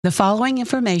The following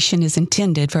information is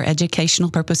intended for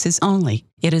educational purposes only.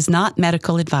 It is not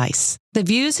medical advice. The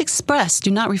views expressed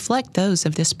do not reflect those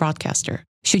of this broadcaster.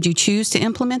 Should you choose to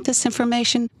implement this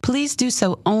information, please do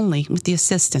so only with the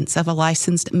assistance of a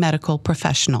licensed medical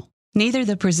professional. Neither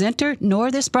the presenter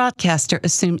nor this broadcaster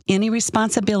assume any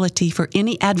responsibility for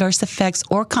any adverse effects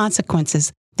or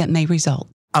consequences that may result.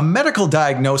 A medical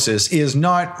diagnosis is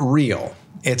not real.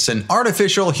 It's an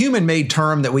artificial, human-made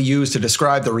term that we use to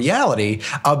describe the reality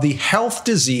of the health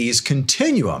disease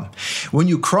continuum. When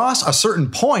you cross a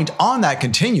certain point on that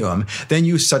continuum, then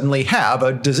you suddenly have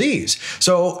a disease.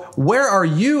 So where are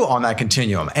you on that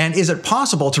continuum? And is it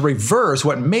possible to reverse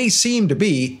what may seem to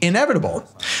be inevitable?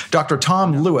 Dr.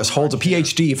 Tom Lewis holds a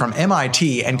PhD from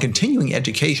MIT and continuing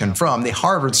education from the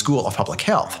Harvard School of Public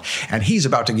Health. And he's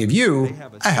about to give you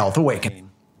a health awakening.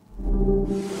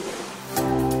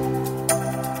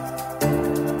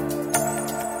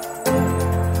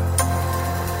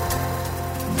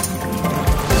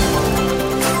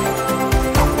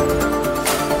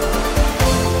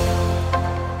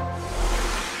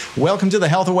 Welcome to the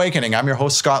Health Awakening. I'm your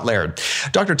host, Scott Laird.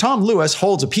 Dr. Tom Lewis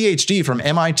holds a PhD from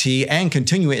MIT and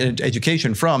continuing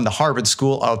education from the Harvard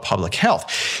School of Public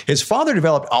Health. His father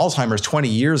developed Alzheimer's 20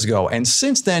 years ago, and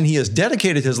since then he has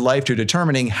dedicated his life to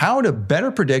determining how to better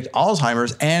predict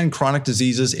Alzheimer's and chronic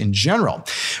diseases in general.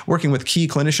 Working with key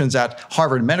clinicians at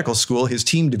Harvard Medical School, his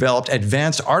team developed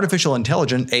advanced artificial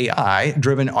intelligence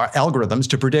AI-driven algorithms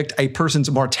to predict a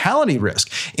person's mortality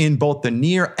risk in both the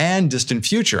near and distant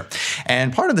future.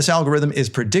 And part of this algorithm is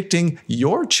predicting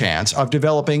your chance of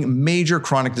developing major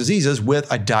chronic diseases with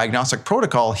a diagnostic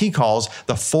protocol he calls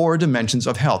the 4 dimensions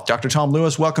of health. Dr. Tom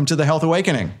Lewis, welcome to the Health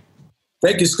Awakening.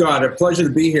 Thank you, Scott. A pleasure to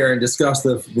be here and discuss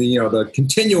the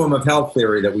continuum of health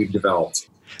theory that we've developed.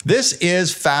 This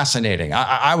is fascinating.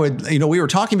 We were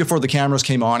talking before the cameras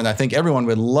came on, and I think everyone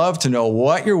would love to know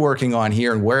what you're working on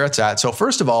here and where it's at. So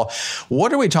first of all,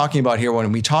 what are we talking about here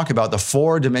when we talk about the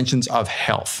 4 dimensions of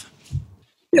health?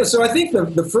 Yeah, so I think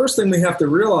the first thing we have to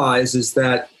realize is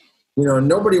that,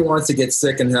 nobody wants to get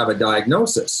sick and have a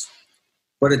diagnosis.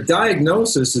 But a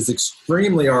diagnosis is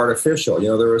extremely artificial.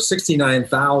 There are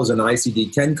 69,000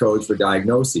 ICD-10 codes for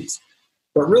diagnoses.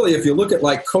 But really, if you look at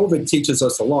COVID teaches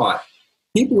us a lot,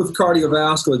 people with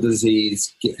cardiovascular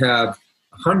disease have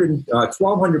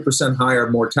 1,200% higher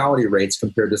mortality rates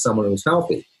compared to someone who's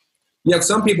healthy. Yet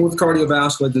some people with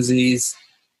cardiovascular disease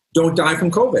don't die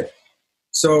from COVID.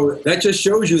 So that just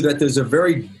shows you that there's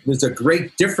a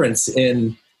great difference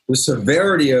in the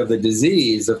severity of the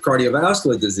disease, of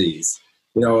cardiovascular disease,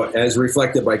 as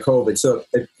reflected by COVID. So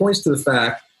it points to the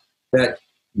fact that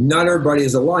not everybody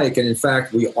is alike. And in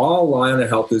fact, we all lie on a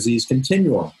health disease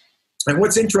continuum. And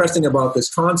what's interesting about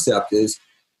this concept is,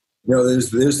 there's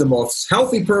the most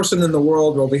healthy person in the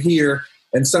world over here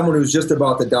and someone who's just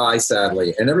about to die,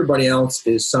 sadly. And everybody else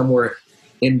is somewhere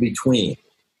in between.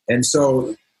 And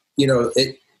so,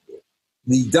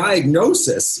 the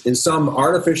diagnosis is some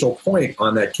artificial point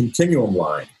on that continuum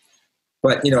line.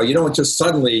 But, you don't just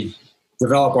suddenly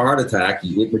develop a heart attack.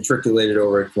 You get matriculated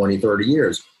over 20, 30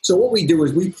 years. So what we do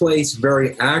is we place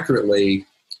very accurately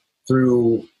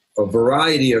through a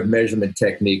variety of measurement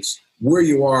techniques where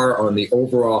you are on the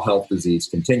overall health disease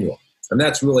continuum. And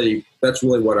that's really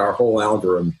what our whole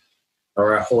algorithm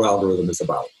is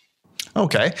about.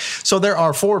 Okay, so there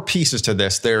are 4 pieces to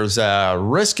this. There's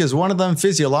risk is one of them,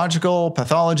 physiological,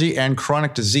 pathology, and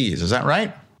chronic disease. Is that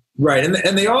right? Right,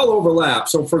 and they all overlap.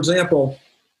 So, for example,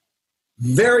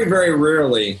 very, very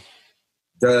rarely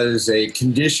does a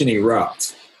condition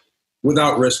erupt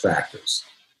without risk factors.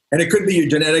 And it could be your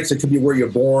genetics, it could be where you're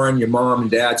born, your mom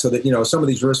and dad, so that, some of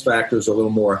these risk factors are a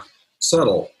little more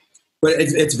subtle. But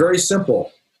it's very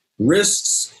simple.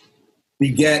 Risks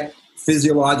beget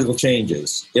physiological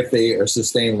changes if they are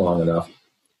sustained long enough.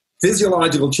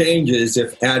 Physiological changes,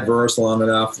 if adverse long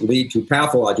enough, lead to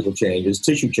pathological changes,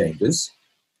 tissue changes.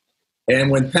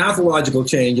 And when pathological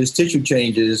changes, tissue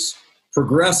changes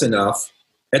progress enough,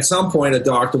 at some point a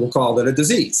doctor will call that a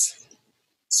disease.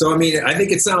 So, I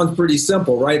think it sounds pretty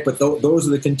simple, right? But those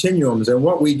are the continuums. And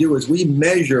what we do is we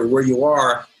measure where you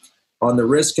are on the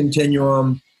risk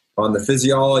continuum, on the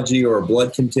physiology or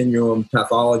blood continuum,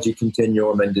 pathology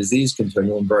continuum, and disease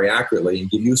continuum very accurately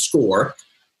and give you a score.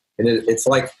 And it's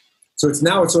sort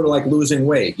of like losing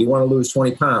weight. You want to lose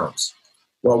 20 pounds.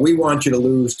 Well, we want you to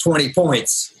lose 20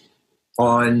 points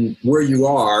on where you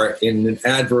are in an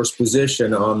adverse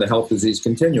position on the health disease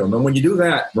continuum. And when you do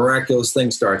that, miraculous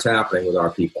things starts happening with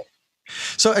our people.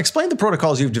 So explain the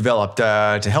protocols you've developed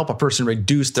to help a person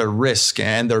reduce their risk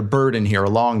and their burden here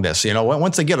along this.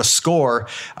 Once they get a score,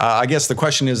 I guess the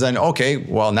question is then, okay,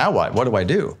 well, now what? What do I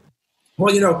do?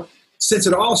 Well, since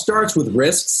it all starts with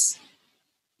risks,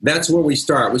 that's where we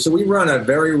start. So we run a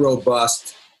very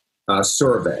robust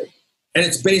survey. And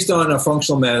it's based on a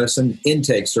functional medicine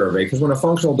intake survey, because when a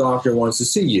functional doctor wants to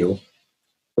see you,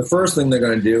 the first thing they're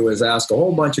going to do is ask a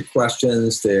whole bunch of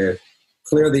questions to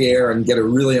clear the air and get a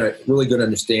really good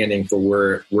understanding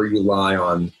for where you lie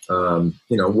on,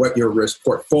 what your risk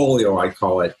portfolio, I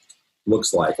call it,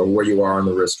 looks like, or where you are on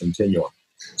the risk continuum.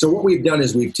 So what we've done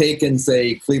is we've taken,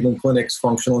 say, Cleveland Clinic's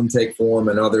functional intake form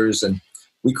and others, and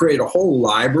we created a whole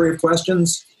library of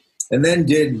questions, and then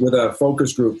did, with a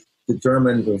focus group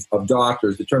of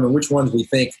doctors, determine which ones we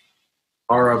think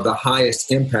are of the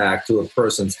highest impact to a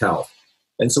person's health.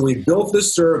 And so we built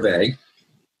this survey,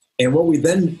 and what we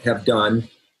then have done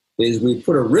is we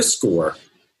put a risk score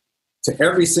to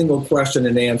every single question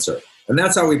and answer. And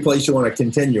that's how we place you on a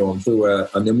continuum, through a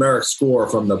numeric score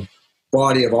from the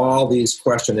body of all these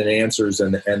question and answers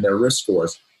and their risk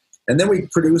scores. And then we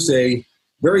produce a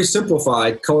very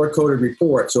simplified color-coded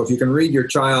report. So if you can read your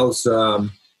child's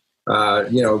grades,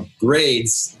 the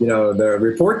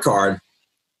report card,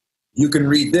 you can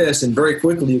read this, and very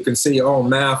quickly you can see,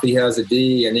 math, he has a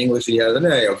D, and English, he has an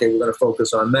A. Okay, we're going to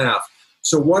focus on math.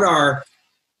 So what our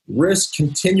risk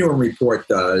continuum report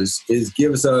does is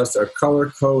gives us a color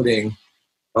coding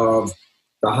of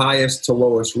the highest to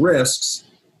lowest risks,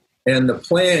 and the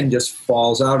plan just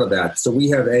falls out of that. So we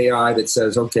have AI that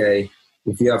says, okay,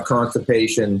 if you have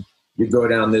constipation, you go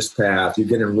down this path, you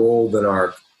get enrolled in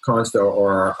our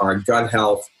our gut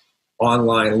health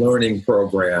online learning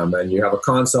program, and you have a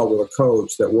consult with a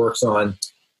coach that works on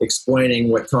explaining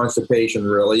what constipation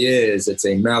really is. It's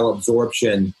a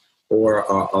malabsorption or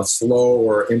a slow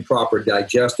or improper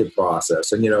digestive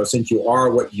process. And, since you are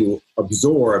what you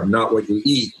absorb, not what you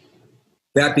eat,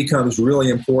 that becomes really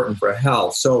important for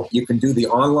health. So you can do the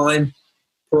online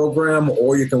program,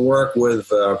 or you can work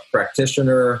with a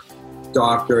practitioner,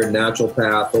 doctor,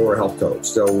 naturopath, or a health coach.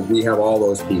 So we have all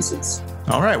those pieces.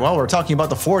 All right. Well, we're talking about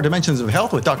the 4 dimensions of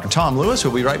health with Dr. Tom Lewis.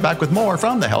 We'll be right back with more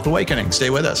from The Health Awakening. Stay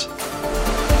with us.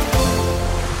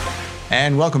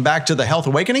 And welcome back to The Health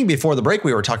Awakening. Before the break,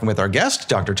 we were talking with our guest,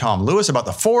 Dr. Tom Lewis, about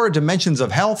the 4 dimensions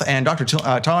of health. And Dr.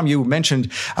 Tom, you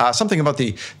mentioned something about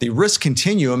the risk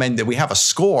continuum, and that we have a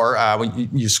score. When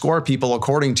you score people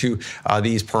according to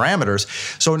these parameters.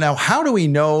 So now, how do we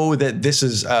know that this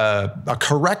is a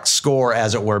correct score,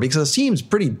 as it were? Because it seems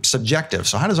pretty subjective.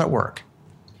 So how does that work?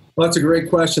 Well, that's a great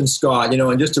question, Scott.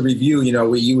 And just to review,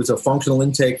 we use a functional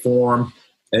intake form,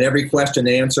 and every question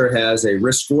and answer has a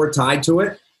risk score tied to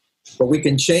it. But we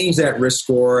can change that risk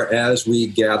score as we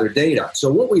gather data.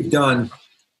 So what we've done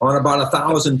on about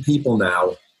 1,000 people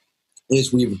now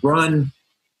is we've run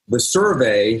the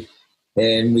survey,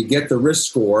 and we get the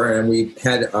risk score, and we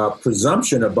had a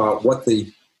presumption about what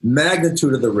the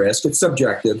magnitude of the risk, it's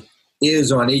subjective,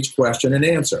 is on each question and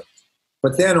answer.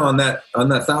 But then on that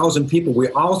 1,000 people, we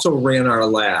also ran our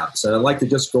labs. And I'd like to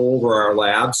just go over our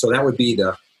labs. So that would be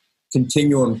the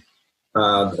Continuum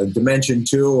Dimension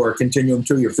 2 or Continuum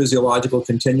 2, your physiological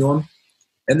continuum.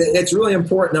 And it's really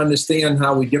important to understand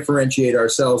how we differentiate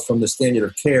ourselves from the standard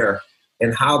of care,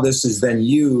 and how this is then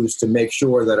used to make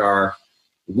sure that our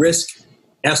risk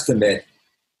estimate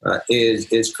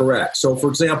is correct. So, for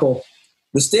example,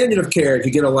 the standard of care, if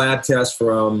you get a lab test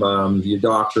from your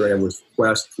doctor, and it was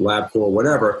Quest, LabCorp,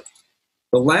 whatever,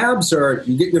 the labs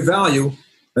you get your value,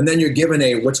 and then you're given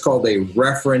what's called a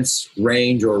reference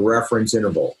range or reference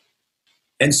interval.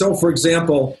 And so, for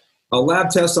example, a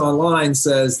lab test online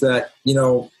says that,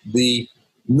 the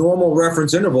normal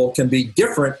reference interval can be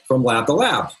different from lab to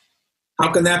lab.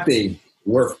 How can that be?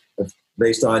 We're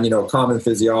based on, common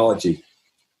physiology.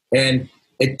 And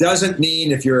it doesn't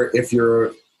mean if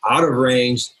you're out of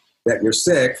range that you're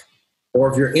sick,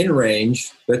 or if you're in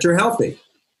range that you're healthy.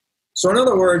 So in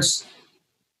other words,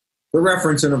 the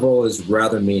reference interval is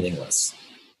rather meaningless.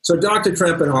 So Dr.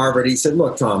 Tremp at Harvard, he said,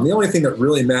 look, Tom, the only thing that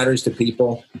really matters to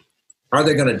people, are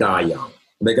they going to die young?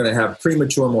 Are they going to have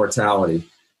premature mortality?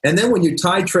 And then when you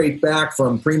titrate back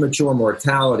from premature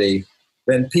mortality,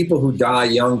 then people who die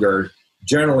younger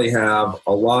generally have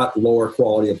a lot lower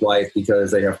quality of life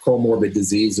because they have comorbid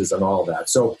diseases and all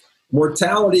that. So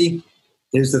mortality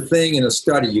is the thing in a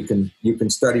study you can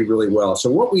study really well. So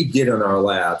what we did in our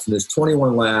labs, and there's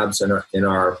 21 labs in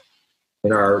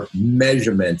our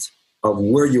measurement of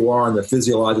where you are in the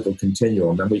physiological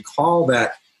continuum, and we call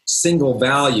that single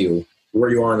value where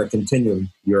you are in the continuum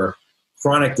your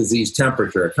chronic disease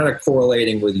temperature, kind of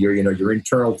correlating with your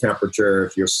internal temperature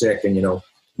if you're sick, and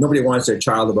nobody wants their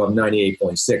child above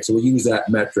 98.6, so we use that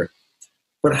metric.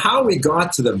 But how we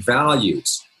got to the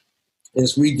values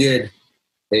is we did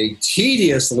a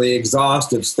tediously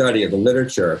exhaustive study of the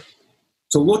literature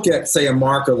to look at, say, a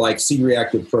marker like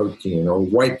C-reactive protein or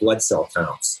white blood cell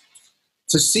counts,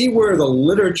 to see where the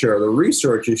literature, the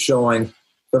research is showing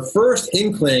the first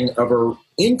inkling of an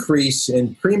increase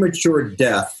in premature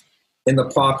death in the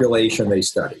population they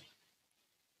study.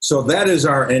 So that is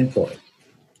our endpoint.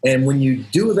 And when you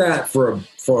do that for a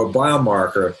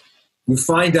biomarker, you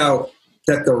find out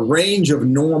that the range of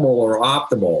normal or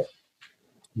optimal,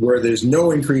 where there's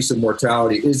no increase in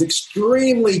mortality, is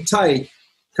extremely tight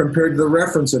compared to the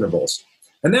reference intervals.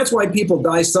 And that's why people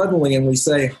die suddenly and we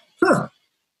say,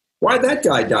 why'd that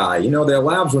guy die? Their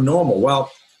labs were normal.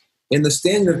 Well, in the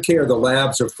standard of care, the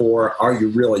labs are for, are you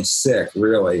really sick,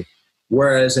 really?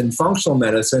 Whereas in functional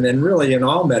medicine, and really in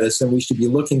all medicine, we should be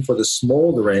looking for the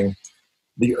smoldering,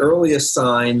 the earliest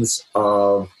signs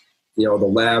of the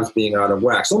labs being out of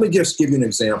whack. So let me just give you an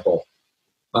example.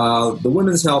 The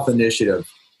Women's Health Initiative,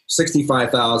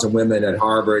 65,000 women at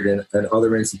Harvard and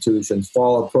other institutions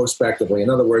followed prospectively. In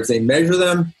other words, they measure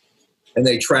them and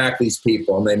they track these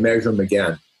people and they measure them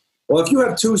again. Well, if you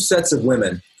have two sets of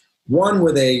women, one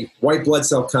with a white blood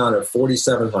cell count of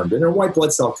 4,700, and a white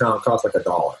blood cell count costs like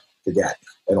 $1 to get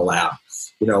in a lab,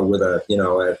 with at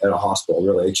a hospital,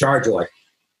 really. They charge you like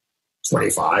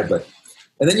 25, and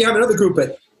then you have another group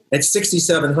at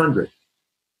 6,700.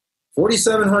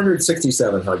 4,700,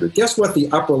 6,700. Guess what the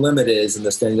upper limit is in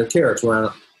the standard of care? It's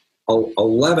around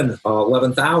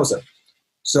 11,000.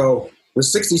 So the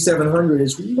 6,700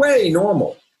 is way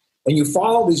normal. And you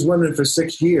follow these women for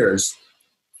 6 years,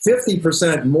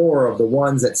 50% more of the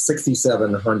ones at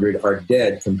 6,700 are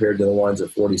dead compared to the ones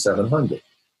at 4,700.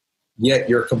 Yet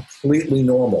you're completely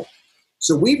normal.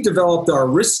 So we've developed our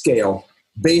risk scale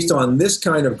based on this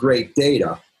kind of great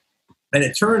data. And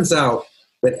it turns out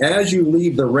that as you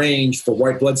leave the range for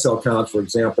white blood cell counts, for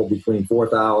example, between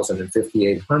 4,000 and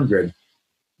 5,800,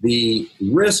 the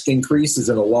risk increases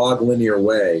in a log linear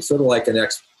way, sort of like an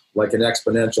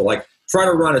exponential. Like try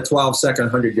to run a 12-second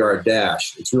 100-yard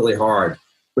dash. It's really hard.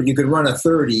 But you could run a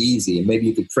 30 easy, and maybe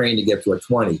you could train to get to a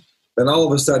 20. Then all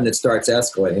of a sudden it starts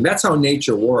escalating. That's how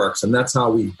nature works, and that's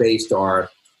how we've based our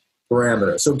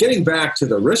parameters. So getting back to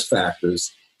the risk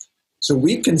factors, so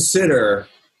we consider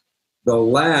the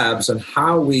labs and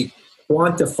how we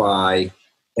quantify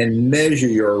and measure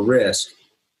your risk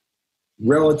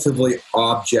relatively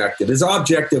objective. As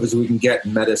objective as we can get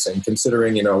in medicine,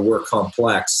 considering, we're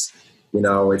complex.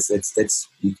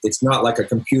 It's not like a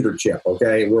computer chip,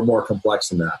 okay? We're more complex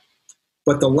than that.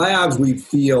 But the labs we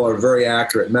feel are very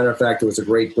accurate. Matter of fact, there was a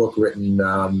great book written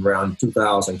around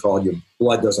 2000 called Your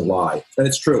Blood Doesn't Lie. And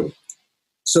it's true.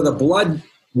 So the blood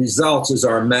results is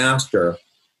our master.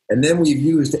 And then we've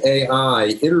used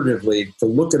AI iteratively to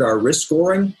look at our risk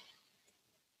scoring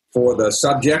for the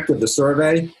subject of the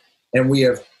survey. And we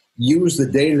have used the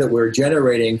data that we're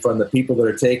generating from the people that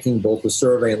are taking both the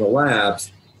survey and the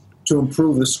labs to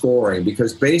improve the scoring,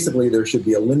 because basically there should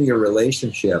be a linear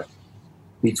relationship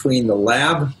between the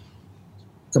lab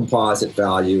composite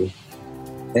value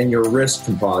and your risk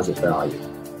composite value.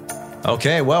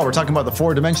 Okay, well, we're talking about the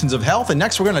 4 dimensions of health, and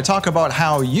next we're going to talk about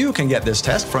how you can get this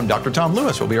test from Dr. Tom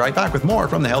Lewis. We'll be right back with more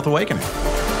from The Health Awakening.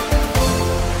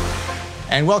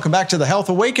 And welcome back to The Health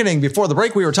Awakening. Before the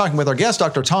break, we were talking with our guest,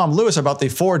 Dr. Tom Lewis, about the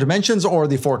 4 dimensions or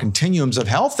the 4 continuums of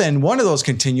health. And one of those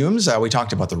continuums, we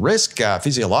talked about the risk,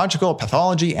 physiological,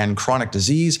 pathology, and chronic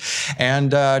disease. And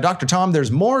Dr. Tom,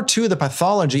 there's more to the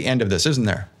pathology end of this, isn't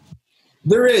there?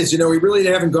 There is. We really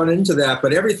haven't gone into that,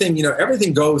 but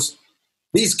everything goes,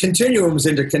 these continuums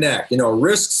interconnect.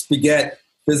 Risks beget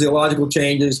physiological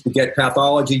changes, beget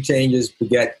pathology changes,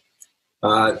 beget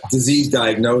disease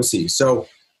diagnoses. So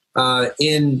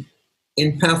in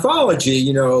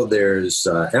pathology, there's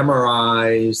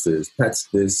MRIs, there's PETs,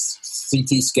 there's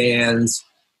CT scans,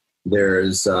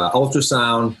 there's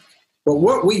ultrasound. But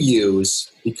what we use,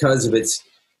 because of its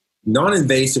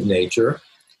non-invasive nature,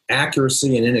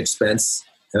 accuracy and inexpense,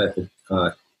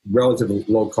 relatively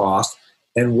low cost,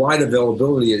 and wide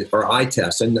availability, are eye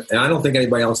tests. And I don't think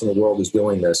anybody else in the world is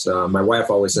doing this. My wife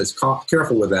always says,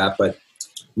 careful with that. But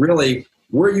really,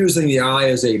 we're using the eye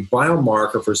as a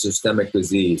biomarker for systemic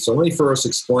disease. So let me first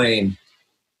explain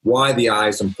why the eye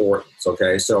is important,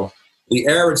 okay? So the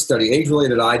ARID study,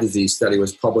 age-related eye disease study,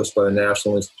 was published by the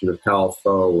National Institute of Health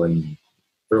in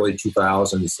early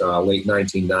 2000s, late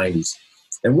 1990s.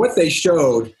 And what they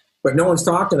showed, but no one's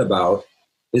talking about,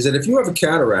 is that if you have a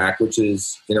cataract, which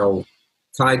is,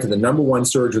 tied to the number 1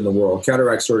 surgery in the world,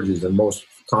 cataract surgery is the most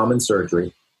common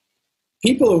surgery,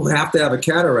 people who have to have a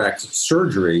cataract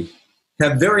surgery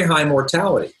have very high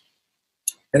mortality.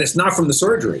 And it's not from the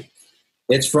surgery.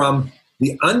 It's from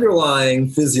the underlying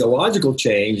physiological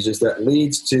changes that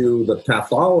leads to the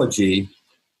pathology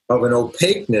of an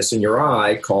opaqueness in your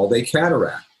eye called a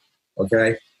cataract.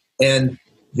 Okay? And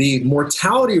the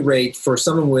mortality rate for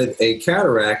someone with a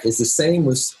cataract is the same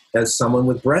as someone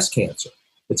with breast cancer.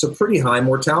 It's a pretty high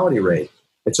mortality rate.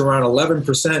 It's around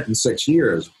 11% in 6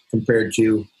 years compared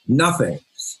to nothing.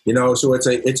 So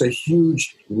it's a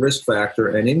huge risk factor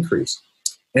and increase.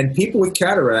 And people with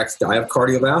cataracts die of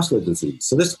cardiovascular disease.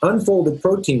 So this unfolded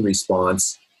protein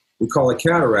response, we call it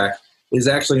cataract, is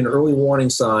actually an early warning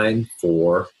sign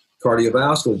for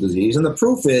cardiovascular disease. And the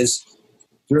proof is,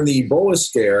 during the Ebola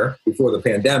scare before the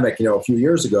pandemic, a few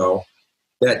years ago,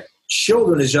 that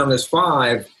children as young as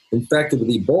 5 infected with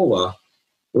Ebola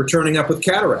were turning up with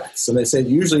cataracts. And they say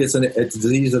usually it's a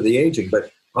disease of the aging.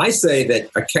 But I say that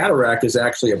a cataract is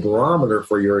actually a barometer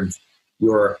for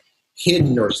your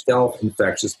hidden or stealth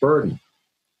infectious burden.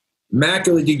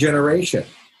 Macular degeneration,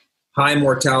 high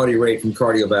mortality rate from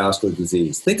cardiovascular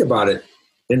disease. Think about it.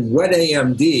 In wet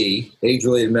AMD,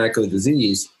 age-related macular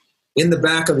disease, in the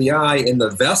back of the eye, in the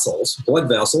vessels, blood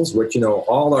vessels, which,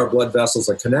 all our blood vessels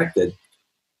are connected,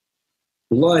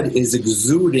 blood is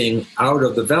exuding out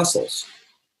of the vessels.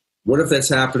 What if that's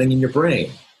happening in your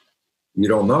brain? You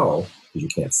don't know because you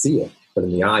can't see it, but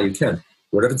in the eye you can.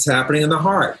 What if it's happening in the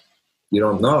heart? You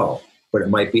don't know, but it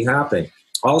might be happening.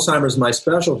 Alzheimer's is my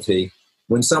specialty.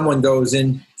 When someone goes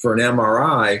in for an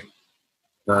MRI,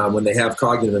 when they have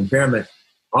cognitive impairment,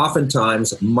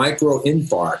 oftentimes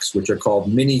microinfarcts, which are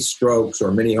called mini strokes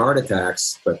or mini heart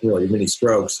attacks, but really mini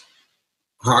strokes,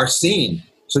 are seen.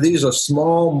 So these are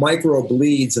small micro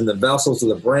bleeds in the vessels of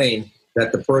the brain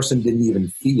that the person didn't even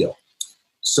feel.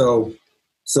 So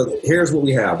here's what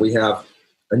we have. We have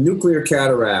a nuclear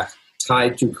cataract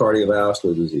tied to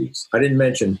cardiovascular disease. I didn't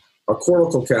mention a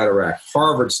cortical cataract,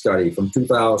 Harvard study from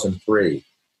 2003,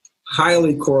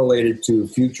 highly correlated to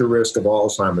future risk of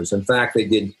Alzheimer's. In fact, they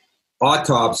did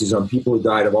autopsies on people who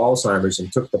died of Alzheimer's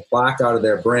and took the plaque out of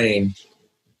their brain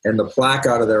and the plaque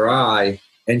out of their eye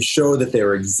and showed that they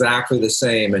were exactly the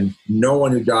same. And no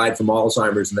one who died from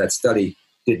Alzheimer's in that study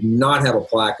did not have a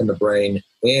plaque in the brain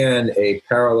and a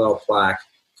parallel plaque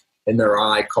in their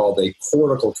eye called a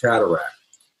cortical cataract.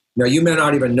 Now, you may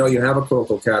not even know you have a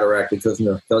cortical cataract because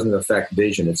it doesn't affect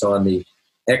vision. It's on the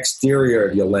exterior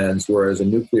of your lens, whereas a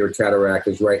nuclear cataract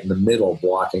is right in the middle,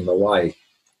 blocking the light.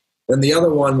 Then the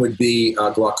other one would be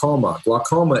glaucoma.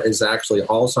 Glaucoma is actually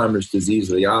Alzheimer's disease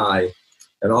of the eye,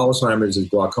 and Alzheimer's is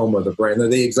glaucoma of the brain. They're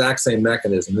the exact same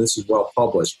mechanism. This is well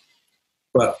published.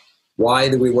 But why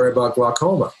do we worry about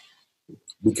glaucoma?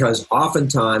 Because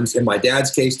oftentimes, in my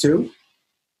dad's case too,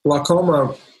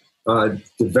 glaucoma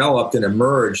developed and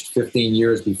emerged 15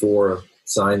 years before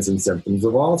signs and symptoms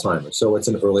of Alzheimer's. So it's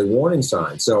an early warning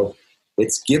sign. So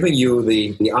it's giving you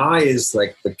the eye is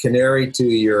like the canary to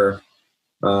your,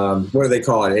 what do they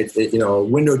call it? A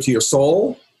window to your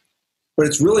soul, but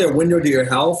it's really a window to your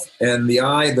health. And the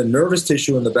eye, the nervous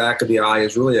tissue in the back of the eye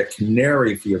is really a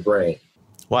canary for your brain.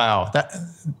 Wow.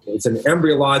 It's an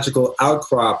embryological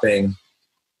outcropping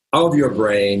of your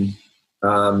brain.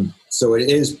 So it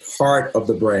is part of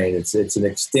the brain. It's an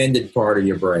extended part of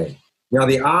your brain. Now,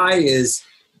 the eye is,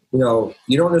 you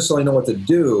don't necessarily know what to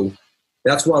do.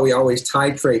 That's why we always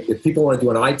titrate. If people want to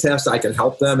do an eye test, I can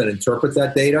help them and interpret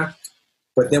that data.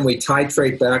 But then we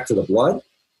titrate back to the blood,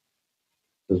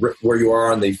 where you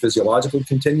are on the physiological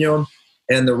continuum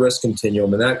and the risk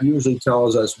continuum. And that usually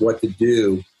tells us what to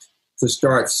do to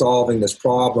start solving this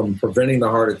problem, preventing the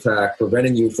heart attack,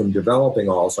 preventing you from developing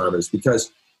Alzheimer's.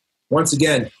 Because once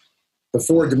again, the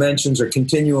 4 dimensions or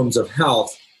continuums of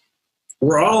health,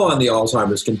 we're all on the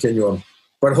Alzheimer's continuum,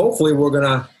 but hopefully we're going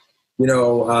to,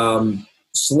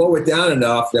 slow it down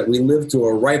enough that we live to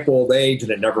a ripe old age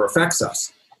and it never affects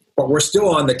us. But we're still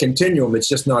on the continuum. It's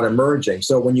just not emerging.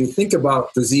 So when you think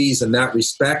about disease in that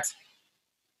respect,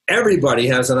 everybody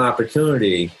has an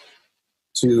opportunity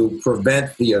to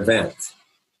prevent the event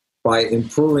by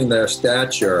improving their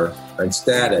stature and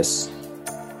status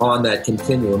on that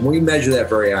continuum. We measure that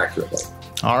very accurately.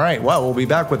 All right. Well, we'll be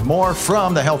back with more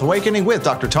from The Health Awakening with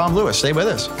Dr. Tom Lewis. Stay with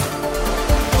us.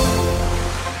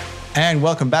 And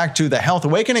welcome back to The Health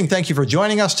Awakening. Thank you for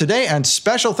joining us today. And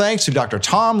special thanks to Dr.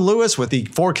 Tom Lewis with the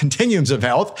 4 continuums of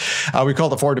health. We call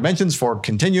the 4 dimensions for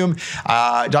continuum.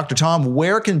 Dr. Tom,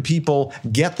 where can people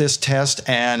get this test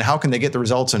and how can they get the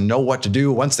results and know what to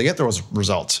do once they get those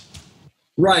results?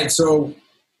 Right. So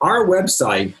our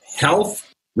website, Health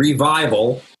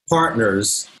Revival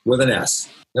Partners with an S.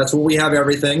 That's where we have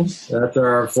everything. That's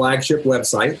our flagship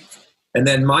website. And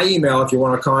then my email, if you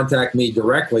want to contact me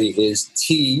directly, is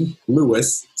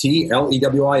tlewis,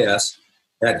 T-L-E-W-I-S,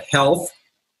 at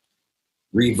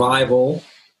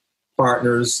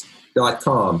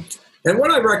healthrevivalpartners.com. And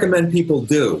what I recommend people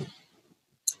do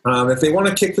If they want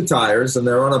to kick the tires and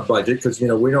they're on a budget, because,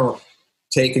 we don't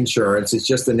take insurance. It's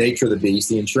just the nature of the beast.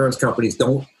 The insurance companies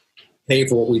don't pay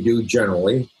for what we do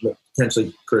generally,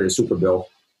 potentially create a super bill.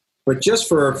 But just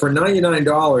for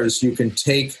 $99, you can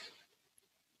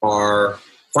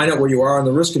find out where you are on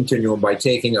the risk continuum by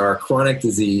taking our chronic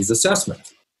disease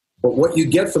assessment. But what you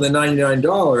get for the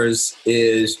 $99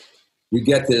 is you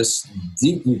get this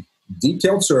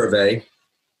detailed survey,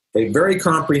 a very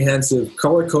comprehensive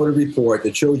color-coded report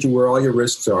that shows you where all your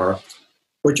risks are.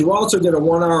 But you also get a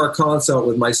 1-hour consult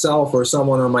with myself or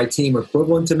someone on my team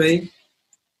equivalent to me,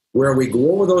 where we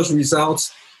go over those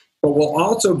results, but we'll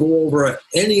also go over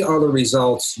any other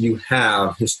results you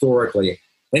have historically,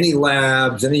 any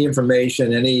labs, any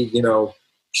information, any,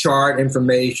 chart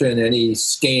information, any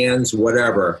scans,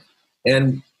 whatever.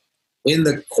 And in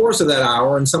the course of that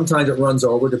hour, and sometimes it runs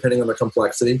over depending on the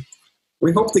complexity,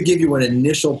 we hope to give you an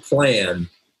initial plan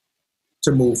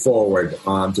to move forward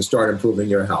to start improving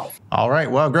your health. All right.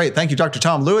 Well, great. Thank you, Dr.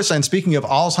 Tom Lewis. And speaking of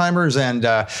Alzheimer's and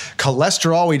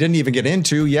cholesterol, we didn't even get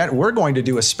into yet. We're going to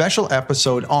do a special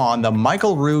episode on the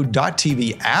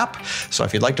michaelrood.tv app. So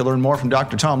if you'd like to learn more from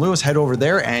Dr. Tom Lewis, head over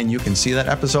there and you can see that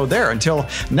episode there. Until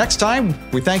next time,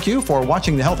 we thank you for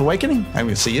watching The Health Awakening, and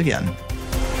we'll see you again.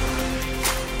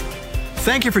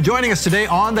 Thank you for joining us today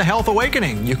on The Health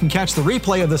Awakening. You can catch the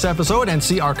replay of this episode and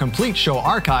see our complete show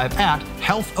archive at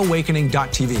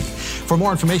healthawakening.tv. For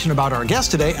more information about our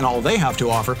guests today and all they have to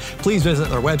offer, please visit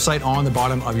their website on the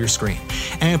bottom of your screen.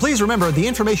 And please remember, the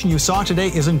information you saw today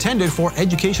is intended for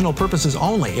educational purposes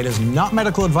only. It is not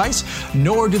medical advice,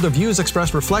 nor do the views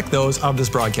expressed reflect those of this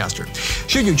broadcaster.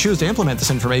 Should you choose to implement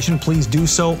this information, please do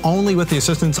so only with the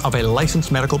assistance of a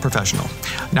licensed medical professional.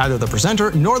 Neither the presenter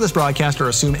nor this broadcaster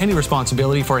assume any responsibility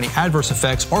for any adverse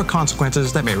effects or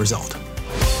consequences that may result.